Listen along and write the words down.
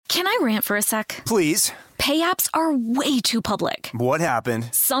Can I rant for a sec? Please. Pay apps are way too public. What happened?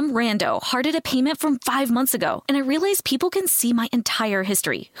 Some rando hearted a payment from 5 months ago, and I realized people can see my entire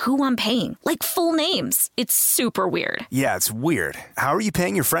history, who I'm paying, like full names. It's super weird. Yeah, it's weird. How are you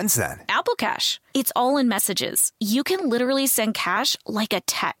paying your friends then? Apple Cash. It's all in messages. You can literally send cash like a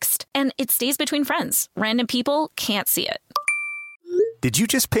text, and it stays between friends. Random people can't see it. Did you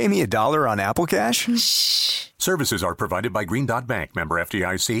just pay me $1 on Apple Cash? Shh. Services are provided by Green Dot Bank. Member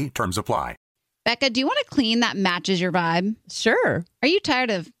FDIC. Terms apply. Becca, do you want a clean that matches your vibe? Sure. Are you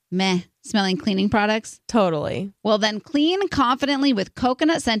tired of smelling cleaning products? Totally. Well, then clean confidently with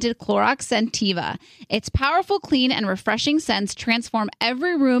coconut-scented Clorox Scentiva. Its powerful, clean, and refreshing scents transform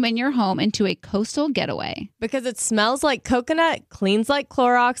every room in your home into a coastal getaway. Because it smells like coconut, cleans like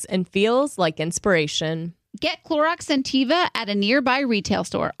Clorox, and feels like inspiration. Get Clorox Scentiva at a nearby retail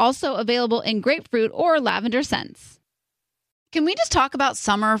store. Also available in grapefruit or lavender scents. Can we just talk about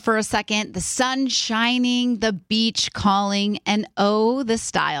summer for a second? The sun shining, the beach calling, and oh, the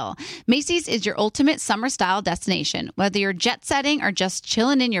style. Macy's is your ultimate summer style destination, whether you're jet setting or just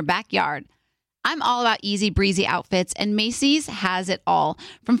chilling in your backyard. I'm all about easy breezy outfits, and Macy's has it all.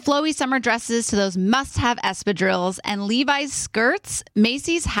 From flowy summer dresses to those must-have espadrilles and Levi's skirts,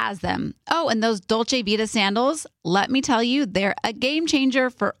 Macy's has them. Oh, and those Dolce Vita sandals, let me tell you, they're a game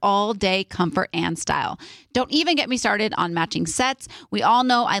changer for all-day comfort and style. Don't even get me started on matching sets. We all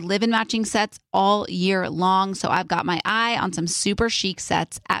know I live in matching sets all year long, so I've got my eye on some super chic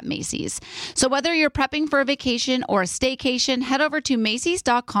sets at Macy's. So whether you're prepping for a vacation or a staycation, head over to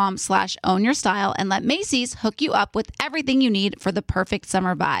Macys.com/ownyourstyle and let Macy's hook you up with everything you need for the perfect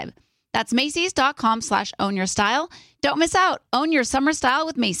summer vibe. That's Macys.com/ownyourstyle. Don't miss out. Own your summer style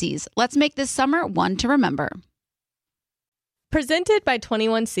with Macy's. Let's make this summer one to remember. Presented by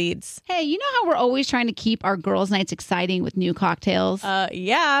 21 Seeds. Hey, you know how we're always trying to keep our girls' nights exciting with new cocktails?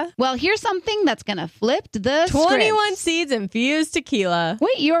 Yeah. Well, here's something that's going to flip the 21 script. Seeds infused tequila.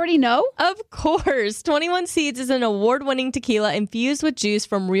 Wait, you already know? Of course. 21 Seeds is an award-winning tequila infused with juice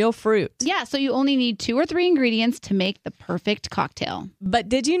from real fruit. Yeah, so you only need 2 or 3 ingredients to make the perfect cocktail. But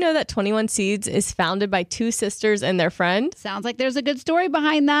did you know that 21 Seeds is founded by 2 sisters and their friend? Sounds like there's a good story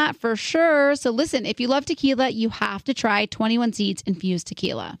behind that for sure. So listen, if you love tequila, you have to try 21 Seeds infused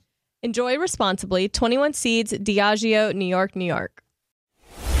tequila. Enjoy responsibly. 21 Seeds, Diageo, New York, New York.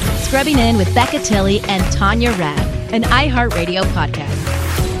 Scrubbing In with Becca Tilley and Tanya Rad, an iHeartRadio podcast.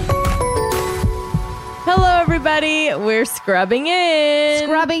 Hello, everybody. We're scrubbing in.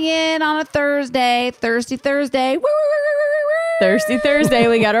 Scrubbing in on a Thursday. Thirsty Thursday. Woo, woo, woo, woo, woo. Thirsty Thursday.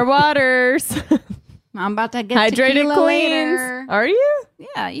 We got our waters. I'm about to get Hydrated tequila queens. later. Are you?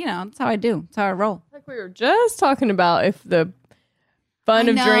 Yeah, you know, that's how I do. That's how I roll. Like we were just talking about if the fun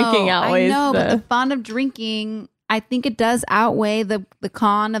of drinking outweighs I know, but the fun of drinking, I think it does outweigh the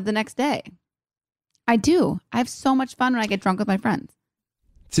con of the next day. I do. I have so much fun when I get drunk with my friends.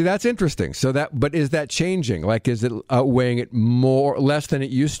 See, that's interesting. But is that changing? Like, is it outweighing it less than it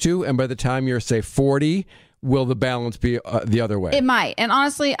used to? And by the time you're, say, 40, will the balance be the other way? It might. And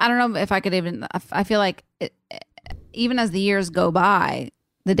honestly, I don't know if I could even, I feel like even as the years go by,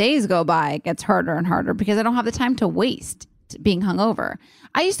 the days go by, it gets harder and harder because I don't have the time to waste being hungover.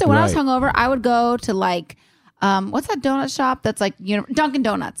 I used to, when I was hungover, I would go to like, what's that donut shop that's like, Dunkin'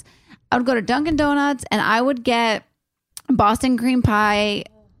 Donuts. I would go to Dunkin' Donuts and I would get Boston cream pie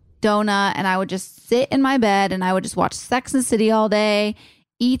donut and I would just sit in my bed and I would just watch Sex and the City all day,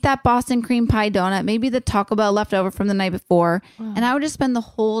 eat that Boston cream pie donut, maybe the Taco Bell leftover from the night before, and I would just spend the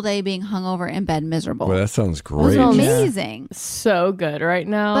whole day being hungover in bed miserable. Well, that sounds great. It was amazing. So good right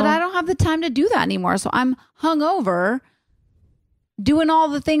now. But I don't have the time to do that anymore. So I'm hungover doing all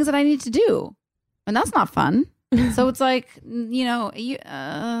the things that I need to do. And that's not fun. So it's like, yeah,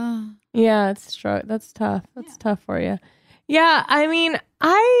 it's true. That's tough. That's tough for you. Yeah, I mean,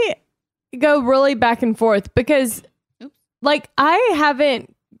 I go really back and forth because like I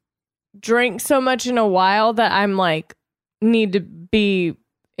haven't drank so much in a while that I'm like need to be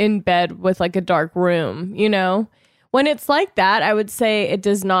in bed with like a dark room, When it's like that, I would say it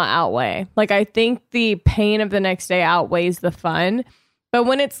does not outweigh. Like I think the pain of the next day outweighs the fun. But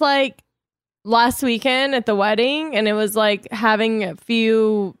when it's like last weekend at the wedding and it was like having a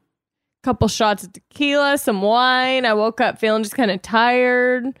couple shots of tequila, some wine, I woke up feeling just kind of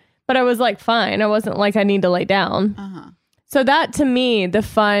tired, but I was like fine. I wasn't like I need to lay down. So that to me, the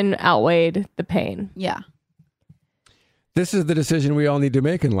fun outweighed the pain. Yeah. This is the decision we all need to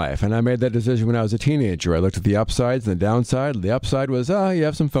make in life. And I made that decision when I was a teenager. I looked at the upsides and the downside. The upside was, you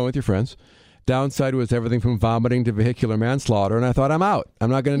have some fun with your friends. Downside was everything from vomiting to vehicular manslaughter, and I thought, I'm out. I'm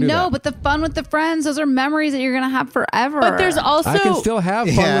not going to do that. No, but the fun with the friends, those are memories that you're going to have forever. But there's also I can still have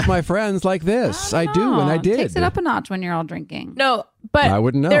fun with my friends like this. I do, and I did. Takes it up a notch when you're all drinking. no, but I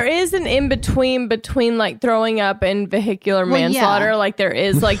wouldn't know. there is an in between like throwing up and vehicular manslaughter. yeah. Like there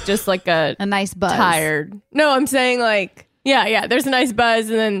is like just like a nice buzz. tired. No, I'm saying like yeah. There's a nice buzz,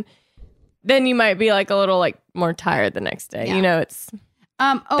 and then you might be like a little like more tired the next day. Yeah. You know, it's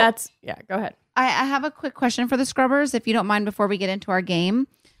Go ahead. I have a quick question for the scrubbers, if you don't mind, before we get into our game.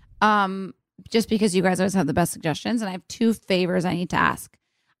 Just because you guys always have the best suggestions, and I have 2 favors I need to ask.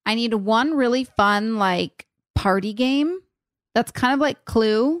 I need one really fun like party game that's kind of like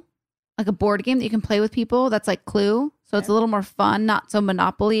Clue, like a board game that you can play with people. That's like Clue, so it's a little more fun, not so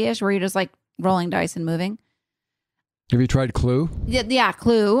Monopoly-ish, where you're just like rolling dice and moving. Have you tried Clue? Yeah,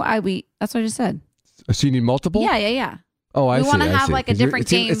 Clue. That's what I just said. So you need multiple? Yeah. Oh, I see. We want to I have see. like a 'Cause you- different it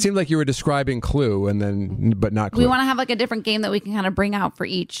seemed- game. It seemed like you were describing Clue, but not Clue. We want to have like a different game that we can kind of bring out for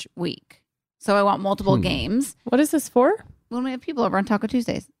each week. So I want multiple games. What is this for? When we have people over on Taco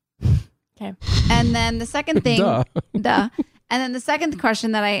Tuesdays. Okay. And then the second thing, Duh. And then the second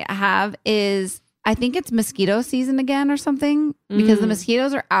question that I have is, I think it's mosquito season again or something, because the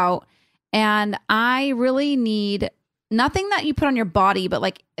mosquitoes are out, and I really need nothing that you put on your body, but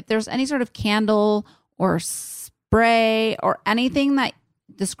like if there's any sort of candle or spray or anything that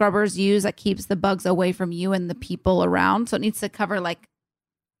the scrubbers use that keeps the bugs away from you and the people around. So it needs to cover like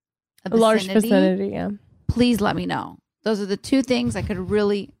A large vicinity, yeah. Please let me know. Those are the 2 things I could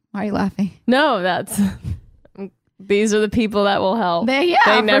really. Why are you laughing? No, these are the people that will help. They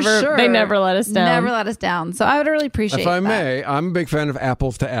never let us down. Never let us down. So I would really appreciate If I that. may, I'm a big fan of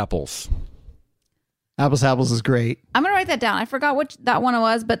apples to apples. Apples to apples is great. I'm going to write that down. I forgot which that one it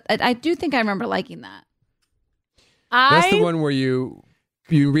was, but I do think I remember liking that. That's the one where you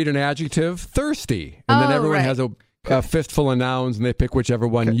read an adjective, thirsty, and then everyone right. has a fistful of nouns, and they pick whichever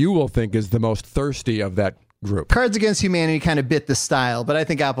one you will think is the most thirsty of that group. Cards Against Humanity kind of bit the style, but I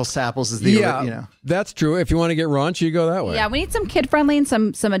think apples to apples is the That's true. If you want to get raunchy, you go that way. Yeah, we need some kid friendly and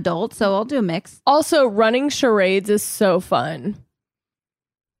some adult, so I'll do a mix. Also, running charades is so fun.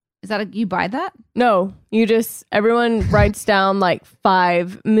 Is that you buy that? No, everyone writes down like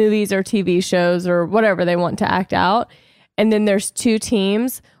 5 movies or TV shows or whatever they want to act out. And then there's 2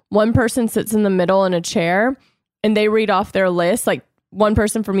 teams. One person sits in the middle in a chair and they read off their list. Like one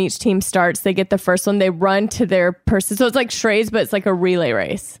person from each team starts. They get the first one. They run to their person. So it's like charades, but it's like a relay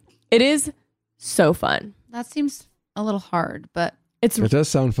race. It is so fun. That seems a little hard, but It does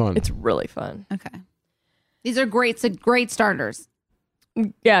sound fun. It's really fun. okay. These are great starters.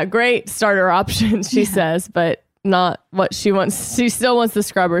 Yeah, great starter options, she says, but not what she wants. She still wants the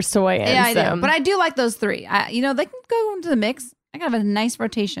scrubbers to weigh in. Yeah, I do. But I do like those 3. They can go into the mix. I got a nice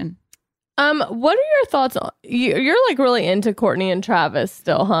rotation. What are your thoughts on you're like really into Courtney and Travis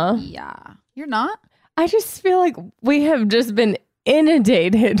still, huh? Yeah. You're not? I just feel like we have just been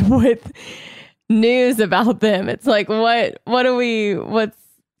inundated with news about them. It's like what's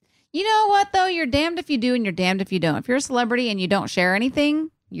You know what, though? You're damned if you do and you're damned if you don't. If you're a celebrity and you don't share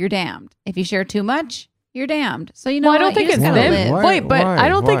anything, you're damned. If you share too much, you're damned. So, I don't think it's them. I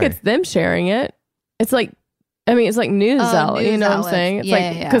don't think Why? it's them sharing it. It's like, it's like news outlet. News You know what I'm outlets. saying? It's Yeah, like,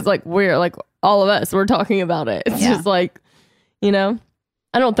 yeah, yeah. because like we're like all of us, we're talking about it. It's Yeah. just like,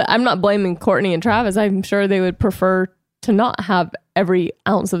 I'm not blaming Courtney and Travis. I'm sure they would prefer to not have every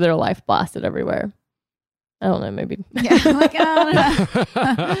ounce of their life blasted everywhere. I don't know, maybe. Yeah, like,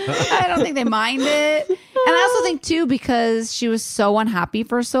 I don't think they mind it. And I also think, too, because she was so unhappy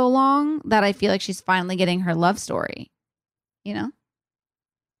for so long that I feel like she's finally getting her love story. You know?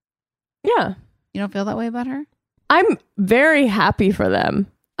 Yeah. You don't feel that way about her? I'm very happy for them.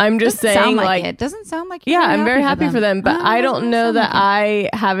 I'm just Doesn't saying, sound like, it doesn't sound like you're yeah, I'm very happy for them, but I don't know that I.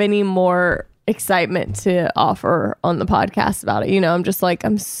 I have any more excitement to offer on the podcast about it. You know, I'm just like,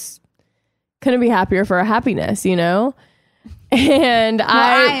 couldn't be happier for her happiness, you know? And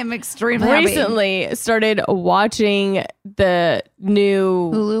I am extremely happy. recently started watching the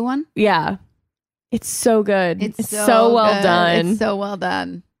new Hulu one? Yeah. It's so good. It's so well good. done. It's so well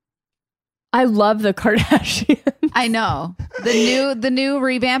done. I love the Kardashians. I know. The new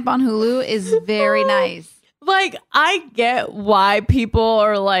revamp on Hulu is very nice. Like, I get why people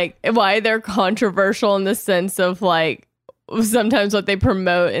are like, why they're controversial in the sense of like, sometimes what they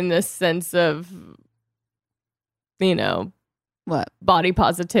promote in the sense of, you know, what? Body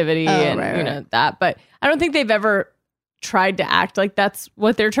positivity and, right, you know, that. But I don't think they've ever tried to act like that's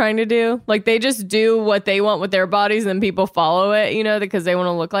what they're trying to do. Like, they just do what they want with their bodies and people follow it, you know, because they want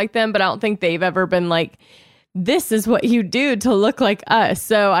to look like them. But I don't think they've ever been like, this is what you do to look like us.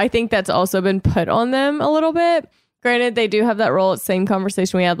 So I think that's also been put on them a little bit. Granted, they do have that role. It's the same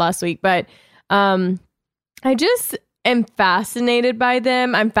conversation we had last week, but I just am fascinated by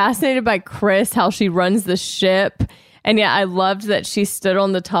them. I'm fascinated by Chris, how she runs the ship. And yeah, I loved that she stood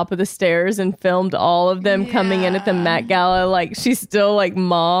on the top of the stairs and filmed all of them coming in at the Met Gala. Like, she's still like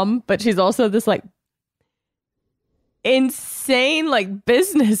mom, but she's also this like insane like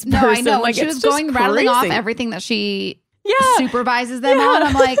business person. No, I know. Like, she was going rattling off everything that she supervises them on.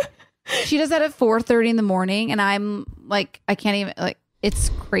 I'm like, she does that at 4:30 in the morning, and I'm like, I can't even, like, it's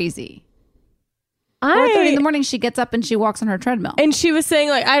crazy. 4:30 in the morning, she gets up and she walks on her treadmill. And she was saying,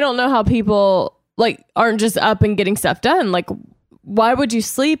 like, I don't know how people like aren't just up and getting stuff done. Like, why would you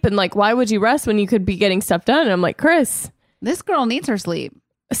sleep and like why would you rest when you could be getting stuff done? And I'm like, Chris, this girl needs her sleep.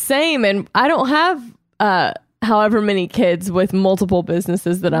 Same. And I don't have however many kids with multiple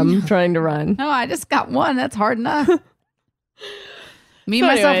businesses that I'm trying to run. No, I just got one. That's hard enough. Me,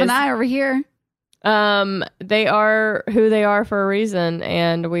 myself, and I over here. They are who they are for a reason,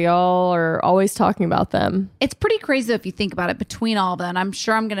 and we all are always talking about them. It's pretty crazy if you think about it. Between all of them, I'm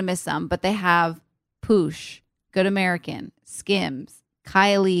sure I'm going to miss some, but they have Poosh, Good American, Skims,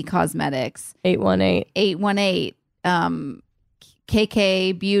 Kylie Cosmetics, 818,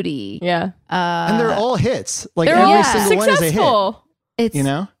 KK Beauty. Yeah. And they're all hits. Like they're every all single one is a hit. It's you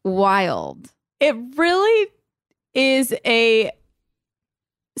know? Wild. It really is a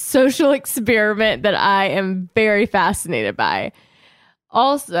social experiment that I am very fascinated by.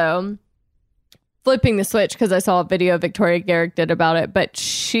 Also, flipping the switch, because I saw a video Victoria Garrick did about it, but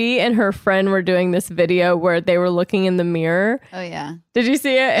she and her friend were doing this video where they were looking in the mirror. Oh, yeah. Did you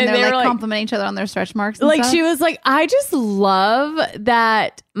see it? And they were like complimenting each other on their stretch marks and like stuff. She was like, I just love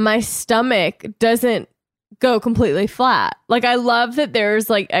that my stomach doesn't go completely flat. Like, I love that there's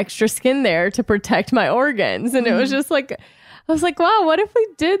like extra skin there to protect my organs. And it was just like, I was like, wow, what if we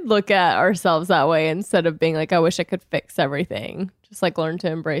did look at ourselves that way instead of being like, I wish I could fix everything. Just like learn to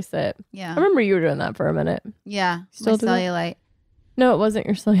embrace it. Yeah. I remember you were doing that for a minute. Yeah. Still my cellulite. No, it wasn't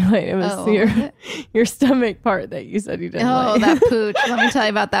your cellulite. It was your stomach part that you said you didn't like. Oh, that pooch. Let me tell you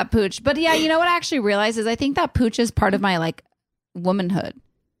about that pooch. But yeah, you know what I actually realized is I think that pooch is part of my like womanhood.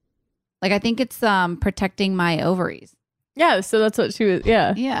 Like, I think it's protecting my ovaries. Yeah, so that's what she was.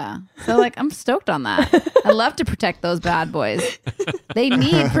 Yeah. Yeah. So like, I'm stoked on that. I love to protect those bad boys. They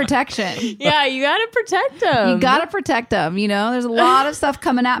need protection. Yeah, you got to protect them. You got to protect them. You know, there's a lot of stuff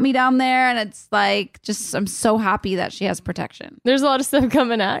coming at me down there. And it's like, just, I'm so happy that she has protection. There's a lot of stuff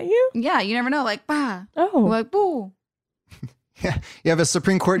coming at you? Yeah. You never know. Like, bah. Oh. Like, boo. Yeah, you have a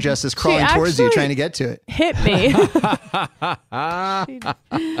Supreme Court justice crawling towards you, trying to get to it. Hit me.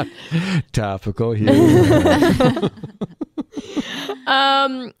 Topical humor.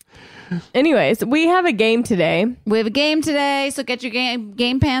 Anyways, we have a game today. We have a game today, so get your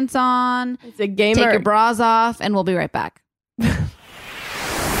game pants on. It's a game. Take your bras off, and we'll be right back.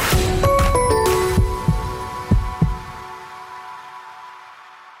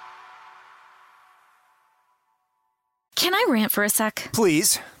 Can I rant for a sec?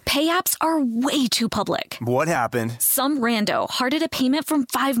 Please. Pay apps are way too public. What happened? Some rando hearted a payment from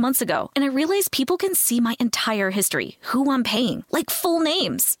 5 months ago, and I realized people can see my entire history, who I'm paying, like full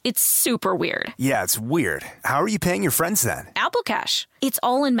names. It's super weird. Yeah, it's weird. How are you paying your friends then? Apple Cash. It's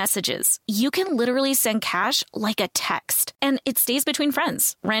all in messages. You can literally send cash like a text, and it stays between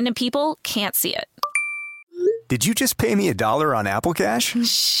friends. Random people can't see it. Did you just pay me $1 on Apple Cash?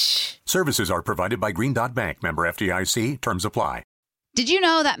 Shh. Services are provided by Green Dot Bank. Member FDIC. Terms apply. Did you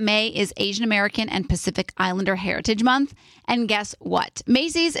know that May is Asian American and Pacific Islander Heritage Month? And guess what?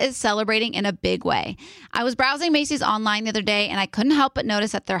 Macy's is celebrating in a big way. I was browsing Macy's online the other day, and I couldn't help but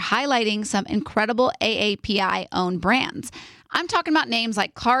notice that they're highlighting some incredible AAPI-owned brands. I'm talking about names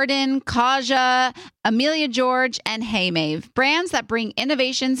like Cardin, Kaja, Amelia George, and Hey Mave, brands that bring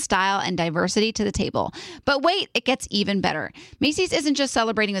innovation, style, and diversity to the table. But wait, it gets even better. Macy's isn't just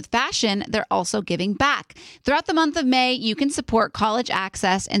celebrating with fashion, they're also giving back. Throughout the month of May, you can support college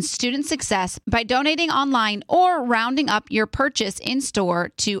access and student success by donating online or rounding up your purchase in store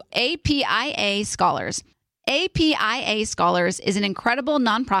to APIA Scholars. APIA Scholars is an incredible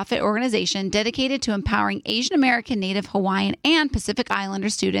nonprofit organization dedicated to empowering Asian American, Native Hawaiian, and Pacific Islander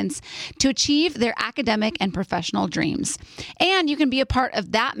students to achieve their academic and professional dreams. And you can be a part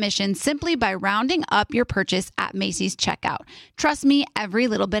of that mission simply by rounding up your purchase at Macy's checkout. Trust me, every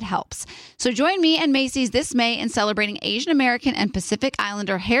little bit helps. So join me and Macy's this May in celebrating Asian American and Pacific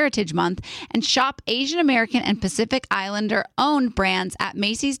Islander Heritage Month and shop Asian American and Pacific Islander owned brands at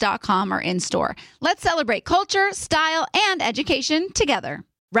Macys.com or in store. Let's celebrate culture, style, and education together.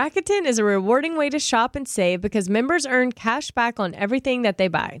 Rakuten is a rewarding way to shop and save because members earn cash back on everything that they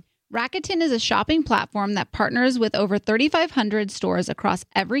buy. Rakuten is a shopping platform that partners with over 3,500 stores across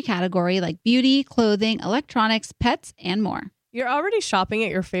every category like beauty, clothing, electronics, pets, and more. You're already shopping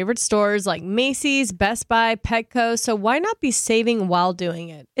at your favorite stores like Macy's, Best Buy, Petco, so why not be saving while doing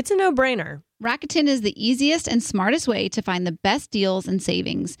it? It's a no-brainer. Rakuten is the easiest and smartest way to find the best deals and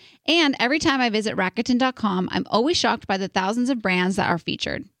savings. And every time I visit Rakuten.com, I'm always shocked by the thousands of brands that are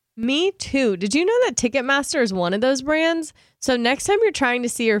featured. Me too. Did you know that Ticketmaster is one of those brands? So next time you're trying to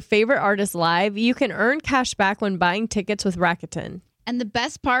see your favorite artist live, you can earn cash back when buying tickets with Rakuten. And the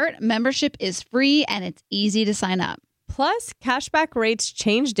best part, membership is free and it's easy to sign up. Plus, cashback rates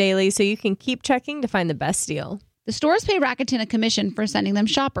change daily, so you can keep checking to find the best deal. The stores pay Rakuten a commission for sending them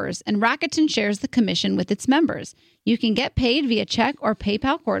shoppers, and Rakuten shares the commission with its members. You can get paid via check or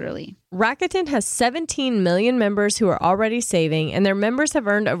PayPal quarterly. Rakuten has 17 million members who are already saving, and their members have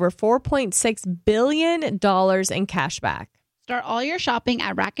earned over $4.6 billion in cash back. Start all your shopping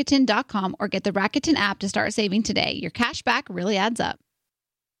at Rakuten.com or get the Rakuten app to start saving today. Your cash back really adds up.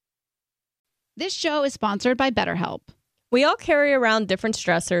 This show is sponsored by BetterHelp. We all carry around different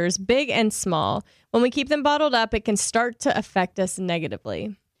stressors, big and small. When we keep them bottled up, it can start to affect us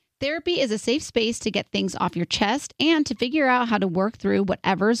negatively. Therapy is a safe space to get things off your chest and to figure out how to work through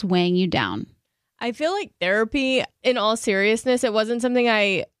whatever's weighing you down. I feel like therapy, in all seriousness, it wasn't something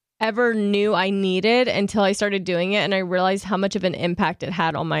I ever knew I needed until I started doing it, and I realized how much of an impact it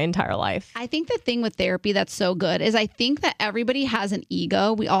had on my entire life. I think the thing with therapy that's so good is I think that everybody has an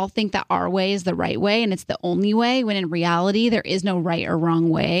ego. We all think that our way is the right way and it's the only way, when in reality, there is no right or wrong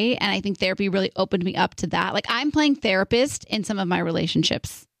way. And I think therapy really opened me up to that. Like, I'm playing therapist in some of my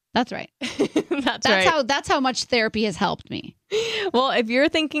relationships. That's right. That's how much therapy has helped me. Well, if you're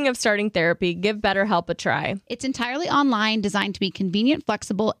thinking of starting therapy, give BetterHelp a try. It's entirely online, designed to be convenient,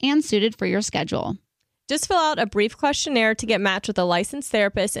 flexible, and suited for your schedule. Just fill out a brief questionnaire to get matched with a licensed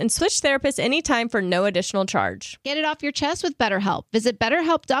therapist and switch therapists anytime for no additional charge. Get it off your chest with BetterHelp. Visit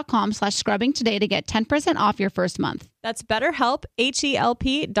BetterHelp.com/scrubbing today to get 10% off your first month. That's BetterHelp,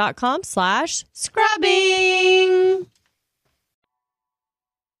 HELP.com/scrubbing.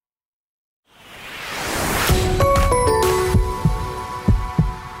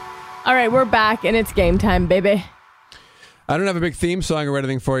 All right, we're back, and it's game time, baby. I don't have a big theme song or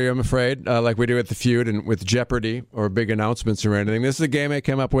anything for you, I'm afraid, like we do at The Feud and with Jeopardy or big announcements or anything. This is a game I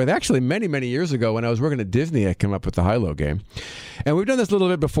came up with actually many, many years ago when I was working at Disney. I came up with the high-low game. And we've done this a little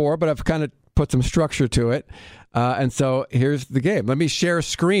bit before, but I've kind of put some structure to it. And so here's the game. Let me share a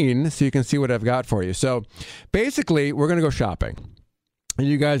screen so you can see what I've got for you. So basically, we're going to go shopping. And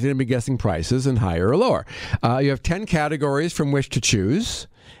you guys are going to be guessing prices and higher or lower. You have 10 categories from which to choose.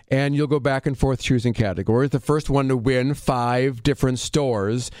 And you'll go back and forth choosing categories. The first one to win 5 different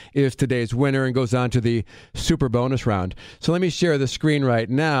stores is today's winner and goes on to the super bonus round. So let me share the screen right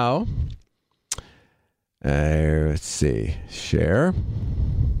now. Let's see. Share.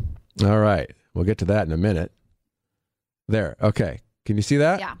 All right. We'll get to that in a minute. There. Okay. Can you see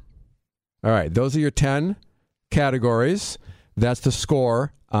that? Yeah. All right. Those are your 10 categories. That's the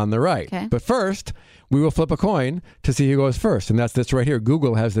score on the right. Okay. But first, we will flip a coin to see who goes first. And that's this right here.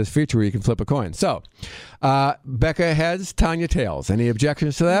 Google has this feature where you can flip a coin. So, Becca heads, Tanya tails. Any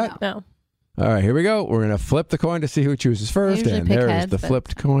objections to that? No. All right, here we go. We're going to flip the coin to see who chooses first. And there is the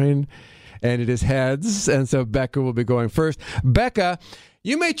flipped coin. And it is heads. And so Becca will be going first. Becca,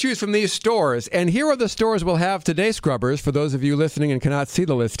 you may choose from these stores. And here are the stores we'll have today, Scrubbers, for those of you listening and cannot see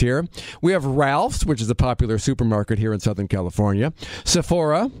the list here. We have Ralph's, which is a popular supermarket here in Southern California,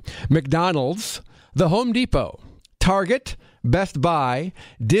 Sephora, McDonald's, the Home Depot, Target, Best Buy,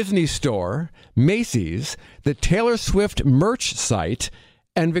 Disney Store, Macy's, the Taylor Swift merch site,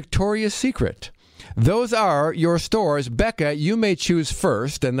 and Victoria's Secret. Those are your stores. Becca, you may choose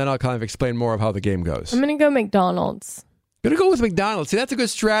first, and then I'll kind of explain more of how the game goes. I'm going to go McDonald's. Going to go with McDonald's. See, that's a good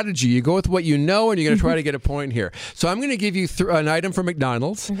strategy. You go with what you know, and you're going to try to get a point here. So I'm going to give you an item from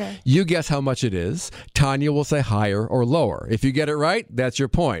McDonald's. Okay. You guess how much it is. Tanya will say higher or lower. If you get it right, that's your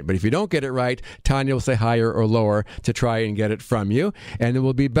point. But if you don't get it right, Tanya will say higher or lower to try and get it from you. And it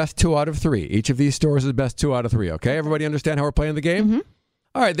will be best 2 out of 3. Each of these stores is best 2 out of 3. Okay? Everybody understand how we're playing the game? Mm-hmm.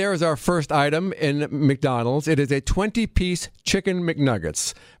 All right, there is our first item in McDonald's. It is a 20-piece chicken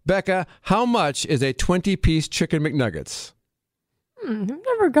McNuggets. Becca, how much is a 20-piece chicken McNuggets? I've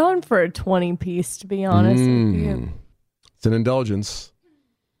never gone for a 20-piece, to be honest with you. It's an indulgence.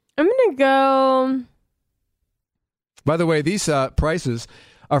 I'm going to go... By the way, these prices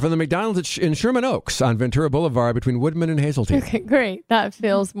are from the McDonald's in Sherman Oaks on Ventura Boulevard between Woodman and Hazeltine. Okay, great. That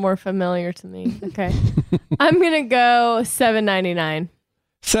feels more familiar to me. Okay. I'm going to go $7.99.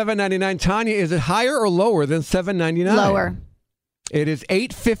 $7.99. Tanya, is it higher or lower than $7.99? Lower. It is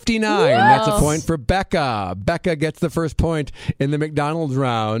 $8.59. That's a point for Becca. Becca gets the first point in the McDonald's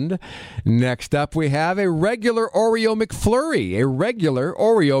round. Next up, we have a regular Oreo McFlurry. A regular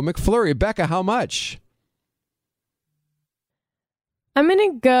Oreo McFlurry. Becca, how much? I'm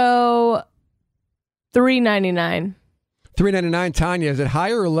going to go $3.99. $3.99. Tanya, is it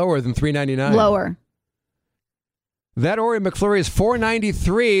higher or lower than $3.99? Lower. That Oreo McFlurry is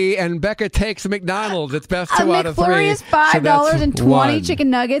 $4.93, and Becca takes McDonald's. It's best two out of three. McFlurry is $5 and 20 one. chicken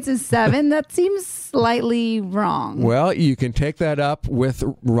nuggets is $7. That seems slightly wrong. Well, you can take that up with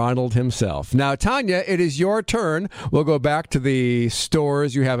Ronald himself. Now, Tanya, it is your turn. We'll go back to the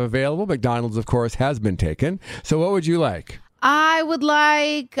stores you have available. McDonald's, of course, has been taken. So what would you like? I would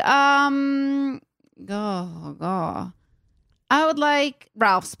like I would like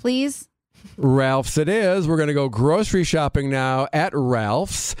Ralph's, please. Ralph's it is. We're going to go grocery shopping now at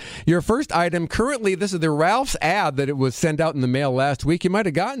Ralph's. Your first item currently, this is the Ralph's ad that it was sent out in the mail last week. You might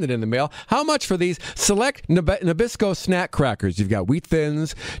have gotten it in the mail. How much for these select Nabisco snack crackers? You've got Wheat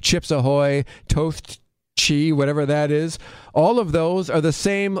Thins, Chips Ahoy, Toast Chi, whatever that is. All of those are the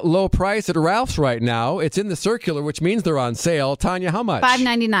same low price at Ralph's right now. It's in the circular, which means they're on sale. Tanya, how much?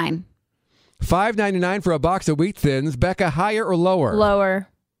 $5.99. $5.99 for a box of Wheat Thins. Becca, higher or lower? Lower.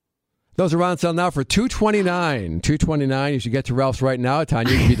 Those are on sale now for $2.29. $2.29. You should get to Ralph's right now.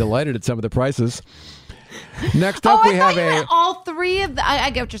 Tanya, you'd be delighted at some of the prices. Next up, we have all three of the. I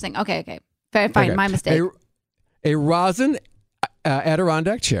get what you're saying. Okay. Fine. Okay. My mistake. A rosin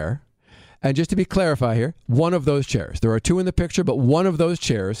Adirondack chair. And just to be clarified here, one of those chairs. There are two in the picture, but one of those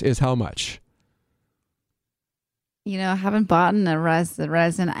chairs is how much? I haven't bought a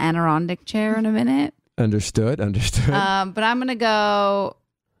resin Adirondack chair in a minute. Understood. But I'm going to go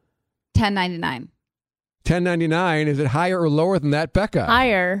 $10.99. $10.99. Is it higher or lower than that, Becca?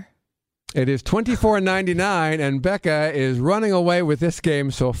 Higher. It is $24.99, and Becca is running away with this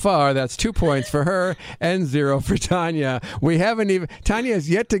game so far. That's 2 points for her and 0 for Tanya. Tanya has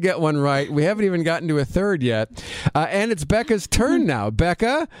yet to get one right. We haven't even gotten to a third yet. And it's Becca's turn now.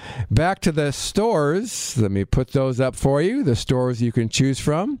 Becca, back to the stores. Let me put those up for you, the stores you can choose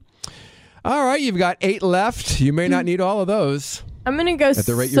from. All right, you've got 8 left. You may not need all of those. I'm going to go at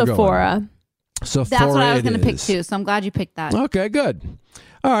the rate you're Sephora. Sephora. That's what I was going to pick too, so I'm glad you picked that. Okay, good.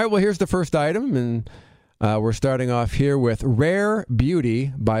 All right, well, here's the first item, and we're starting off here with Rare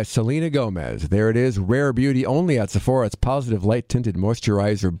Beauty by Selena Gomez. There it is, Rare Beauty, only at Sephora. It's positive light-tinted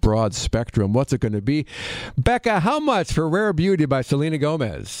moisturizer, broad spectrum. What's it going to be? Becca, how much for Rare Beauty by Selena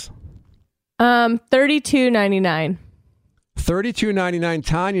Gomez? $32.99. $32.99.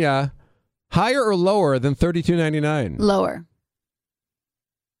 Tanya, higher or lower than $32.99? Lower.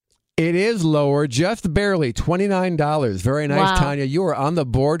 It is lower, just barely, $29. Very nice, wow. Tanya. You are on the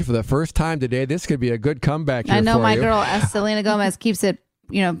board for the first time today. This could be a good comeback here I know for my you. girl, Selena Gomez, keeps the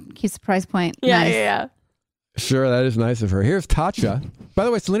price point nice. Yeah. Sure, that is nice of her. Here's Tatcha. By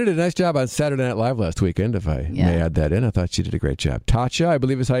the way, Selena did a nice job on Saturday Night Live last weekend, if I may add that in. I thought she did a great job. Tatcha, I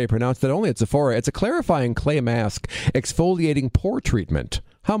believe is how you pronounce that, only at Sephora. It's a clarifying clay mask, exfoliating pore treatment.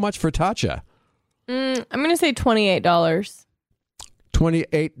 How much for Tatcha? I'm going to say $28.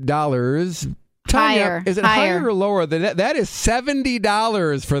 $28. Tanya, Higher. is it higher or lower than that? That is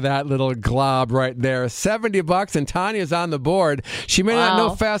 $70 for that little glob right there. $70, and Tanya's on the board. She may not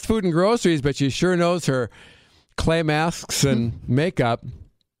know fast food and groceries, but she sure knows her clay masks and makeup.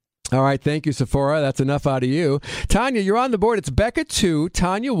 All right, thank you, Sephora. That's enough out of you. Tanya, you're on the board. It's Becca 2,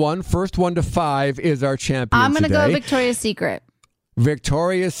 Tanya 1. First 1 to 5 is our champion I'm going to today. go Victoria's Secret.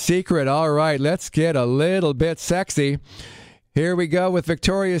 Victoria's Secret. All right, let's get a little bit sexy. Here we go with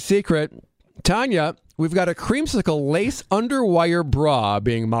Victoria's Secret. Tanya, we've got a creamsicle lace underwire bra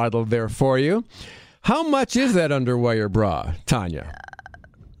being modeled there for you. How much is that underwire bra, Tanya?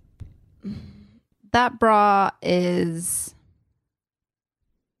 That bra looks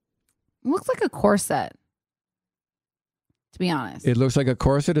like a corset, to be honest. It looks like a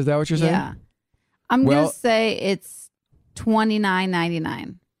corset. Is that what you're saying? Yeah. I'm going to say it's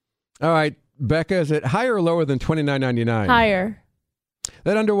 $29.99. All right. Becca, is it higher or lower than $29.99? Higher.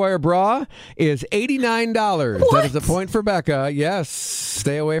 That underwire bra is $89. What? That is a point for Becca. Yes.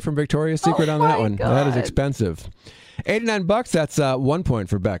 Stay away from Victoria's Secret on that one. God. That is expensive. $89. That's 1 point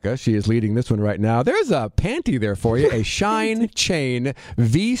for Becca. She is leading this one right now. There's a panty there for you. A Shine Chain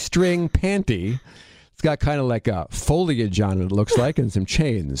V-string panty. It's got kind of like a foliage on it, it looks like, and some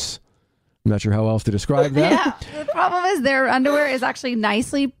chains. I'm not sure how else to describe that. Yeah. The problem is their underwear is actually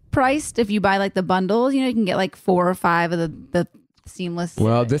nicely priced. If you buy like the bundles, you can get like 4 or 5 of the seamless.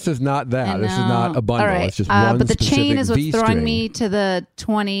 Well, this is not that. This is not a bundle. All right. It's just one but the chain is what's V-string. throwing me to the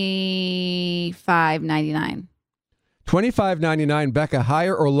 $25.99. $25.99. Becca,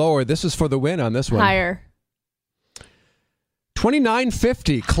 higher or lower? This is for the win on this one. Higher.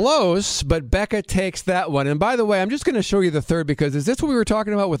 $29.50. Close, but Becca takes that one. And by the way, I'm just going to show you the third because is this what we were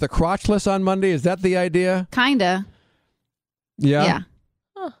talking about with the crotchless on Monday? Is that the idea? Kinda. Yeah. Yeah.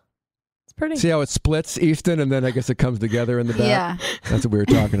 It's pretty. See how it splits, Easton, and then I guess it comes together in the back? Yeah. That's what we were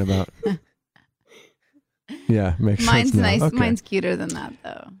talking about. Yeah, makes Mine's sense now. nice. Okay. Mine's cuter than that,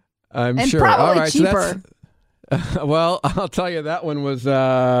 though. I'm and sure. probably All right, cheaper. So that's, well, I'll tell you, that one was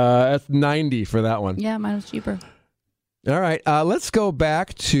that's $90 for that one. Yeah, mine was cheaper. All right, let's go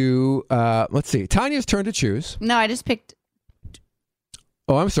back to, let's see, Tanya's turn to choose. No, I just picked.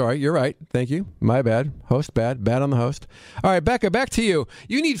 Oh, I'm sorry. You're right. Thank you. My bad. Host bad. Bad on the host. All right, Becca, back to you.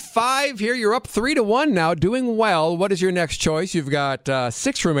 You need 5 here. You're up 3-1 now. Doing well. What is your next choice? You've got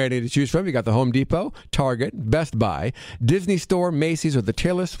 6 remaining to choose from. You got the Home Depot, Target, Best Buy, Disney Store, Macy's, or the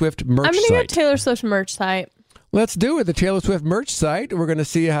Taylor Swift merch I'm going to site. get Taylor Swift merch site. Let's do it. The Taylor Swift merch site. We're going to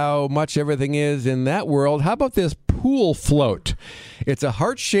see how much everything is in that world. How about this pool float? It's a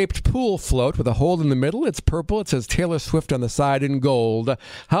heart-shaped pool float with a hole in the middle. It's purple. It says Taylor Swift on the side in gold.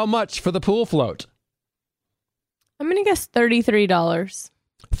 How much for the pool float? I'm going to guess $33.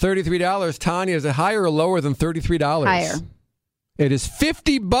 $33. Tanya, is it higher or lower than $33? Higher. It is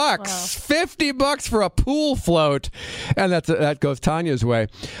 $50. Wow. $50 for a pool float. And that goes Tanya's way.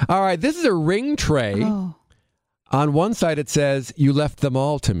 All right, this is a ring tray. Oh. On one side, it says, "You left them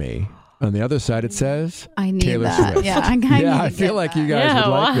all to me." On the other side, it says, I need Taylor that. Swift. Yeah, I kind of I feel like you guys would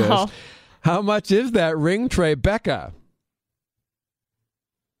like this. How much is that ring tray, Becca?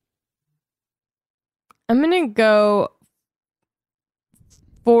 I'm going to go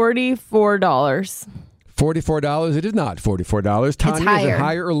 $44. $44. It is not $44. Tanya, is higher. it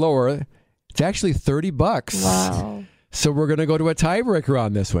higher or lower? It's actually $30. Wow. So we're going to go to a tiebreaker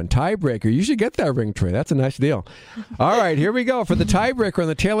on this one. Tiebreaker. You should get that ring tray. That's a nice deal. All right, here we go. For the tiebreaker on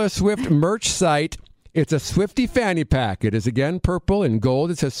the Taylor Swift merch site, it's a Swiftie fanny pack. It is, again, purple and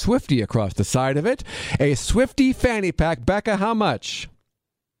gold. It says Swiftie across the side of it. A Swiftie fanny pack. Becca, how much?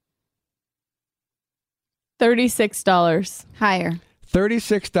 $36. Higher.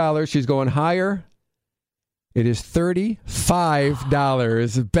 $36. She's going higher. It is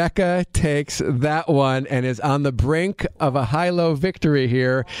 $35. Becca takes that one and is on the brink of a high-low victory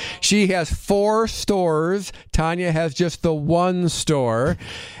here. She has 4 stores. Tanya has just the 1 store.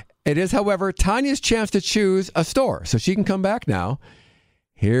 It is, however, Tanya's chance to choose a store, so she can come back now.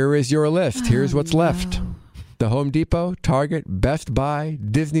 Here is your list. Here's what's left. The Home Depot, Target, Best Buy,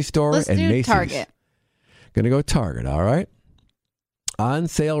 Disney Store, Let's and do Macy's. Target. Going to go Target, all right? On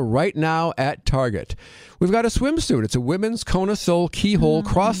sale right now at Target. We've got a swimsuit. It's a women's Kona Soul keyhole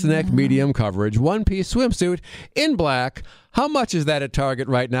cross-neck medium coverage, one-piece swimsuit in black. How much is that at Target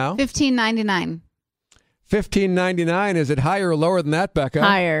right now? $15.99. $15.99. Is it higher or lower than that, Becca?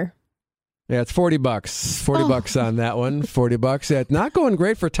 Higher. Yeah, it's $40. $40 on that one. $40. Yeah, not going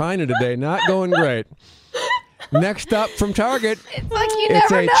great for Tina today. Not going great. Next up from Target. It's like you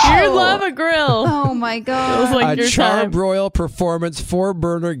It's never a know. You love a grill. Oh, my God. Feels like a your time. Charbroil Performance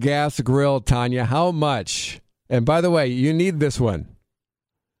 4-burner gas grill, Tanya. How much? And by the way, you need this one.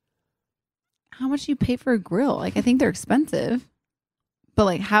 How much do you pay for a grill? Like, I think they're expensive. But,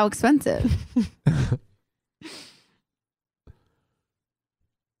 like, how expensive?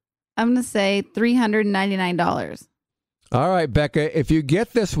 I'm going to say $399. All right, Becca, if you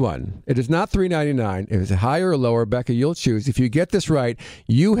get this one, it is not $3.99. If it's higher or lower, Becca, you'll choose. If you get this right,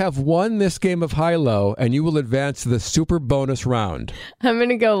 you have won this game of high-low, and you will advance to the super bonus round. I'm going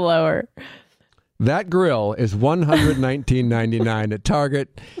to go lower. That grill is $119.99 at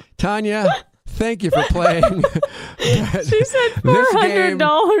Target. Tanya, thank you for playing. She said This game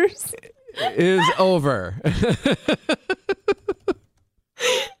 $400. is over. That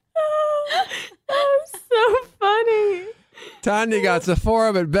was so funny. Tanya got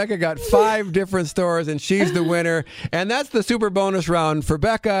Sephora, but Becca got 5 different stores, and she's the winner. And that's the super bonus round for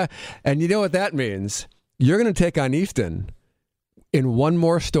Becca. And you know what that means? You're going to take on Easton in one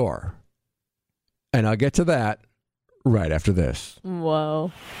more store. And I'll get to that right after this.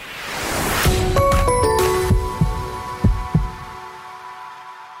 Whoa.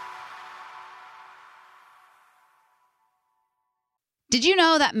 Did you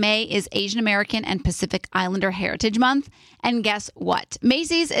know that May is Asian American and Pacific Islander Heritage Month? And guess what?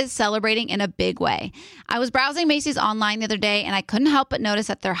 Macy's is celebrating in a big way. I was browsing Macy's online the other day, and I couldn't help but notice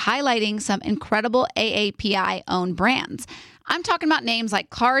that they're highlighting some incredible AAPI-owned brands. I'm talking about names like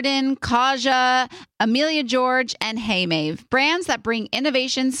Cardin, Kaja, Amelia George, and Hey Mave, brands that bring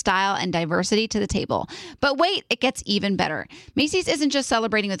innovation, style, and diversity to the table. But wait, it gets even better. Macy's isn't just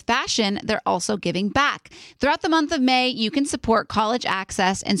celebrating with fashion, they're also giving back. Throughout the month of May, you can support college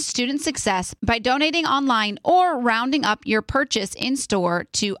access and student success by donating online or rounding up your purchase in store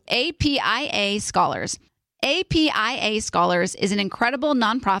to APIA Scholars. APIA Scholars is an incredible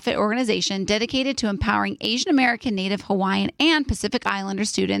nonprofit organization dedicated to empowering Asian American, Native Hawaiian, and Pacific Islander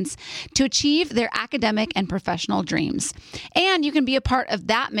students to achieve their academic and professional dreams. And you can be a part of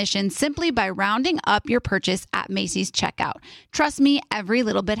that mission simply by rounding up your purchase at Macy's checkout. Trust me, every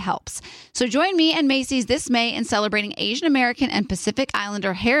little bit helps. So join me and Macy's this May in celebrating Asian American and Pacific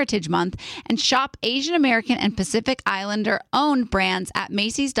Islander Heritage Month and shop Asian American and Pacific Islander owned brands at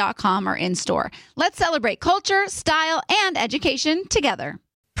Macys.com or in store. Let's celebrate culture, style, and education together.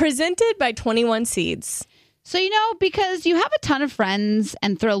 Presented by 21 Seeds. So, because you have a ton of friends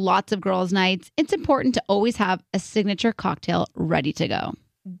and throw lots of girls' nights, it's important to always have a signature cocktail ready to go.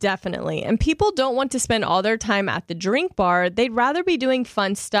 Definitely. And people don't want to spend all their time at the drink bar. They'd rather be doing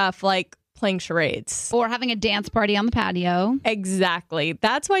fun stuff like playing charades. Or having a dance party on the patio. Exactly.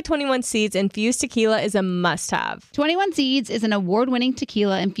 That's why 21 Seeds infused tequila is a must-have. 21 Seeds is an award-winning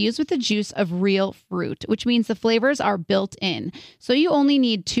tequila infused with the juice of real fruit, which means the flavors are built in. So you only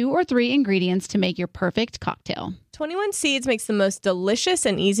need 2 or 3 ingredients to make your perfect cocktail. 21 Seeds makes the most delicious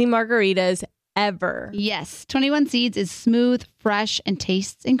and easy margaritas ever. Yes, 21 Seeds is smooth, fresh, and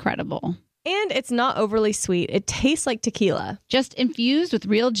tastes incredible. And it's not overly sweet. It tastes like tequila. Just infused with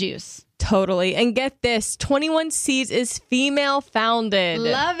real juice. Totally. And get this, 21 Seeds is female founded.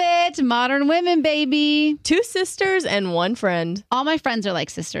 Love it. Modern women, baby. 2 sisters and 1 friend. All my friends are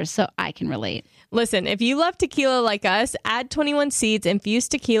like sisters, so I can relate. Listen, if you love tequila like us, add 21 Seeds infused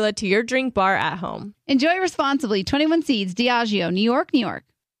tequila to your drink bar at home. Enjoy responsibly. 21 Seeds, Diageo, New York, New York.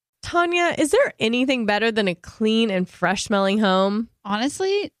 Tanya, is there anything better than a clean and fresh smelling home?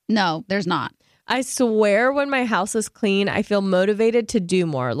 Honestly, no, there's not. I swear when my house is clean, I feel motivated to do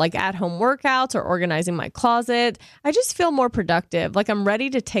more, like at-home workouts or organizing my closet. I just feel more productive, like I'm ready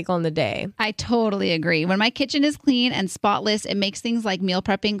to take on the day. I totally agree. When my kitchen is clean and spotless, it makes things like meal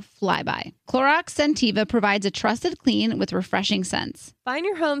prepping fly by. Clorox Scentiva provides a trusted clean with refreshing scents. Find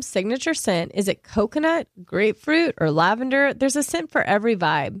your home's signature scent. Is it coconut, grapefruit, or lavender? There's a scent for every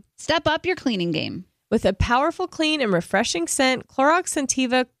vibe. Step up your cleaning game. With a powerful, clean, and refreshing scent, Clorox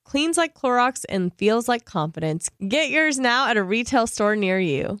Scentiva cleans like Clorox and feels like confidence. Get yours now at a retail store near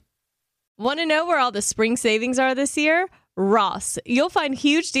you. Want to know where all the spring savings are this year? Ross. You'll find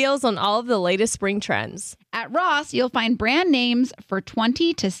huge deals on all of the latest spring trends. At Ross, you'll find brand names for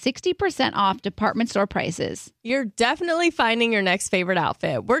 20 to 60% off department store prices. You're definitely finding your next favorite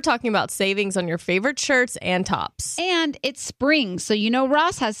outfit. We're talking about savings on your favorite shirts and tops. And it's spring, so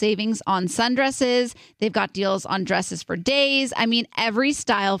Ross has savings on sundresses. They've got deals on dresses for days. I mean, every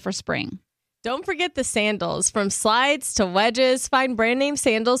style for spring. Don't forget the sandals. From slides to wedges, find brand name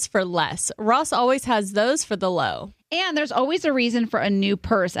sandals for less. Ross always has those for the low. And there's always a reason for a new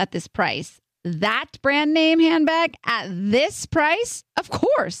purse at this price. That brand name handbag at this price? Of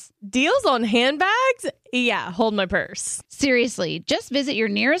course. Deals on handbags? Yeah, hold my purse. Seriously, just visit your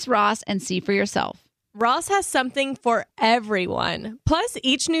nearest Ross and see for yourself. Ross has something for everyone. Plus,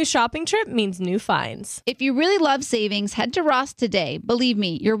 each new shopping trip means new finds. If you really love savings, head to Ross today. Believe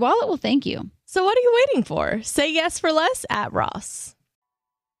me, your wallet will thank you. So what are you waiting for? Say yes for less at Ross.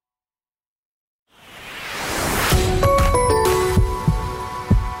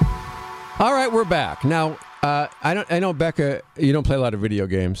 All right, we're back. Now, I know, Becca, you don't play a lot of video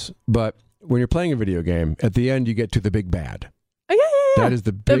games, but when you're playing a video game, at the end you get to the big bad. Oh, yeah. That is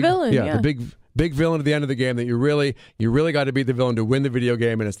the big villain. Yeah, the big villain at the end of the game that you really got to beat the villain to win the video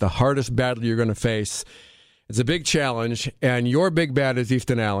game, and it's the hardest battle you're going to face. It's a big challenge, and your big bad is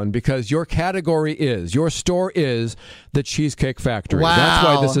Easton Allen because your store is the Cheesecake Factory. Wow. That's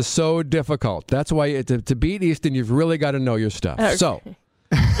why this is so difficult. That's why to beat Easton, you've really got to know your stuff. Okay. So,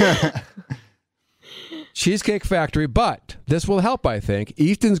 Cheesecake Factory, but this will help, I think.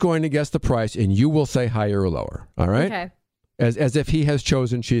 Easton's going to guess the price, and you will say higher or lower. All right? Okay. As if he has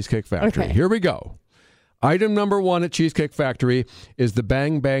chosen Cheesecake Factory. Okay. Here we go. Item number 1 at Cheesecake Factory is the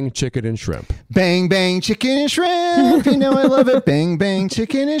Bang Bang Chicken and Shrimp. Bang Bang Chicken and Shrimp. You know I love it. Bang Bang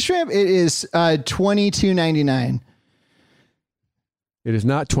Chicken and Shrimp. It is $22.99. It is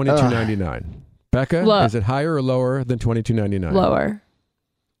not $22.99. Becca, is it higher or lower than $22.99? Lower.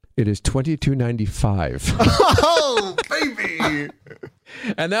 It is $22.95. Oh, baby.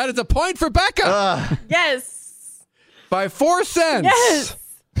 And that is a point for Becca. Yes. By 4 cents. Yes.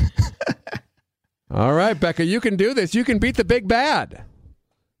 All right, Becca, you can do this. You can beat the big bad.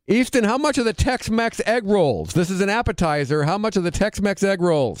 Easton, how much are the Tex-Mex egg rolls? This is an appetizer. How much are the Tex-Mex egg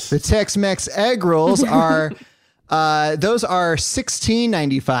rolls? The Tex-Mex egg rolls are, those are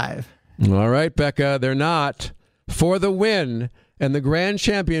 $16.95. All right, Becca, they're not. For the win and the grand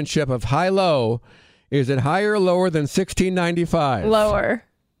championship of high-low, is it higher or lower than $16.95? Lower.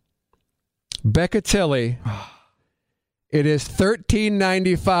 Becca Tilley, it is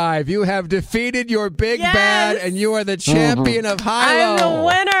 $13.95. You have defeated your big bad, and you are the champion of high-low. I'm the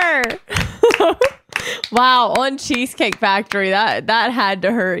winner. Wow, on Cheesecake Factory, that had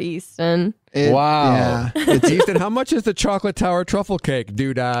to hurt Easton. Wow. Yeah. Easton, how much is the Chocolate Tower truffle cake?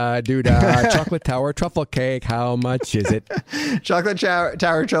 Doo-dah. Chocolate Tower truffle cake, how much is it? Chocolate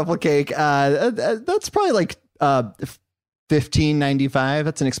Tower truffle cake. That's probably like $15.95.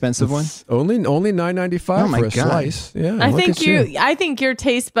 That's an expensive one. Only $9.95 for a slice. Yeah, I think your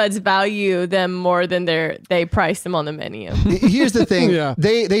taste buds value them more than they price them on the menu. Here's the thing. Yeah.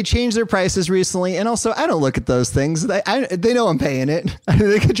 They changed their prices recently, and also I don't look at those things. They know I'm paying it.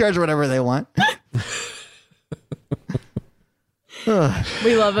 They can charge whatever they want.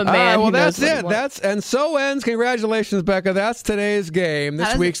 We love a man. Well, who knows that's what he it. wants. And so ends. Congratulations, Becca. That's today's game.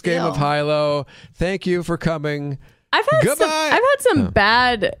 This week's game of high-low. Thank you for coming. I've had some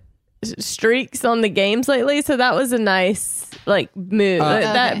bad streaks on the games lately, so that was a nice move.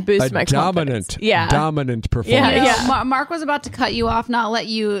 That boosts my confidence. Dominant performance. Yeah. Mark was about to cut you off, not let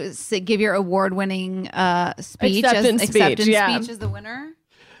you give your award-winning speech. Acceptance speech is the winner.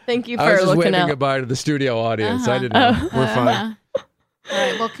 Thank you for I was just looking waving out. goodbye to the studio audience. I didn't know. We're fine. All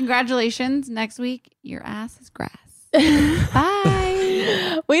right. Well, congratulations. Next week, your ass is grass.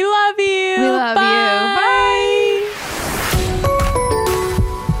 Bye. We love you. We love you. Bye.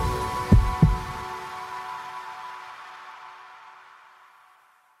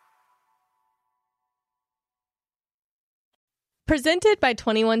 Presented by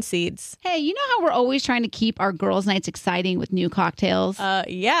 21 Seeds. Hey, you know how we're always trying to keep our girls' nights exciting with new cocktails?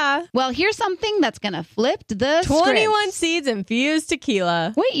 Yeah. Well, here's something that's going to flip the 21 script. Seeds infused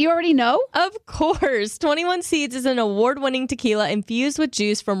tequila. Wait, you already know? Of course. 21 Seeds is an award-winning tequila infused with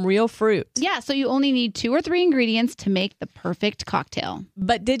juice from real fruit. Yeah, so you only need 2 or 3 ingredients to make the perfect cocktail.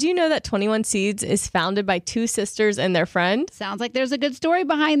 But did you know that 21 Seeds is founded by 2 sisters and their friend? Sounds like there's a good story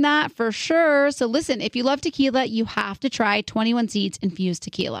behind that for sure. So listen, if you love tequila, you have to try 21 Seeds infused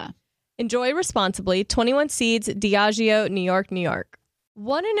tequila. Enjoy responsibly. 21 Seeds, Diageo, New York, New York.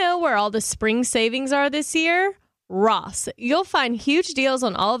 Want to know where all the spring savings are this year? Ross. You'll find huge deals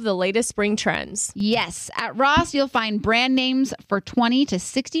on all of the latest spring trends. Yes, at Ross, you'll find brand names for 20 to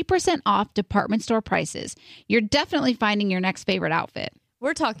 60% off department store prices. You're definitely finding your next favorite outfit.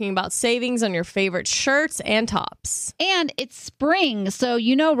 We're talking about savings on your favorite shirts and tops. And it's spring, so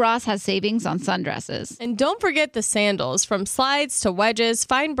you know Ross has savings on sundresses. And don't forget the sandals. From slides to wedges,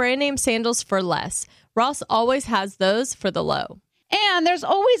 find brand name sandals for less. Ross always has those for the low. And there's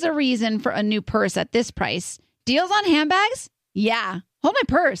always a reason for a new purse at this price. Deals on handbags? Yeah. Hold my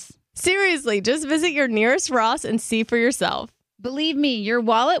purse. Seriously, just visit your nearest Ross and see for yourself. Believe me, your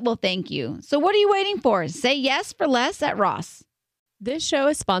wallet will thank you. So what are you waiting for? Say yes for less at Ross. This show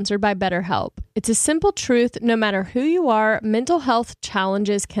is sponsored by BetterHelp. It's a simple truth. No matter who you are, mental health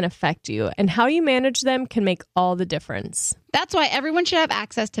challenges can affect you, and how you manage them can make all the difference. That's why everyone should have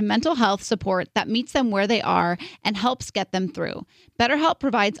access to mental health support that meets them where they are and helps get them through. BetterHelp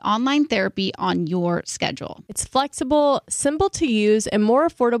provides online therapy on your schedule. It's flexible, simple to use, and more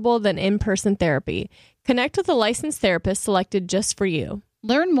affordable than in-person therapy. Connect with a licensed therapist selected just for you.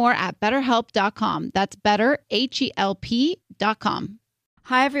 Learn more at BetterHelp.com. That's BetterHelp.com.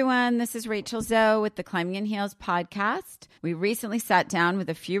 Hi, everyone. This is Rachel Zoe with the Climbing in Heels podcast. We recently sat down with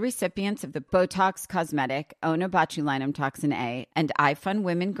a few recipients of the Botox Cosmetic, Onabotulinum Toxin A, and iFund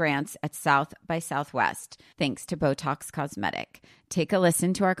Women grants at South by Southwest, thanks to Botox Cosmetic. Take a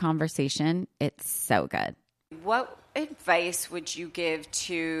listen to our conversation. It's so good. What advice would you give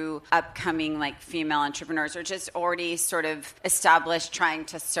to upcoming female entrepreneurs or just already sort of established trying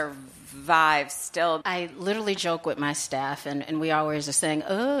to survive still? I literally joke with my staff and we always are saying,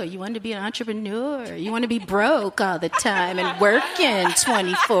 oh, you want to be an entrepreneur? You want to be broke all the time and working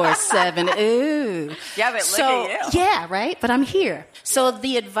 24/7. Ooh. Yeah, but look at you. Yeah, right? But I'm here. So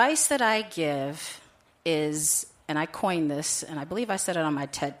the advice that I give is, and I coined this, and I believe I said it on my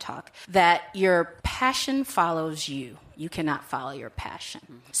TED Talk, that your passion follows you. You cannot follow your passion.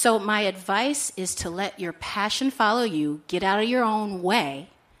 Mm-hmm. So my advice is to let your passion follow you, get out of your own way,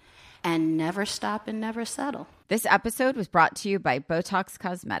 and never stop and never settle. This episode was brought to you by Botox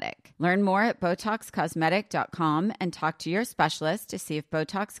Cosmetic. Learn more at BotoxCosmetic.com and talk to your specialist to see if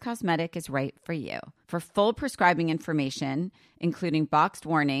Botox Cosmetic is right for you. For full prescribing information, including boxed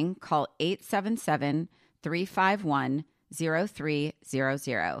warning, call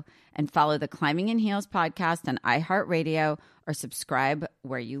 877-351-0300 and follow the Climbing in Heels podcast on iHeartRadio or subscribe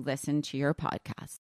where you listen to your podcast.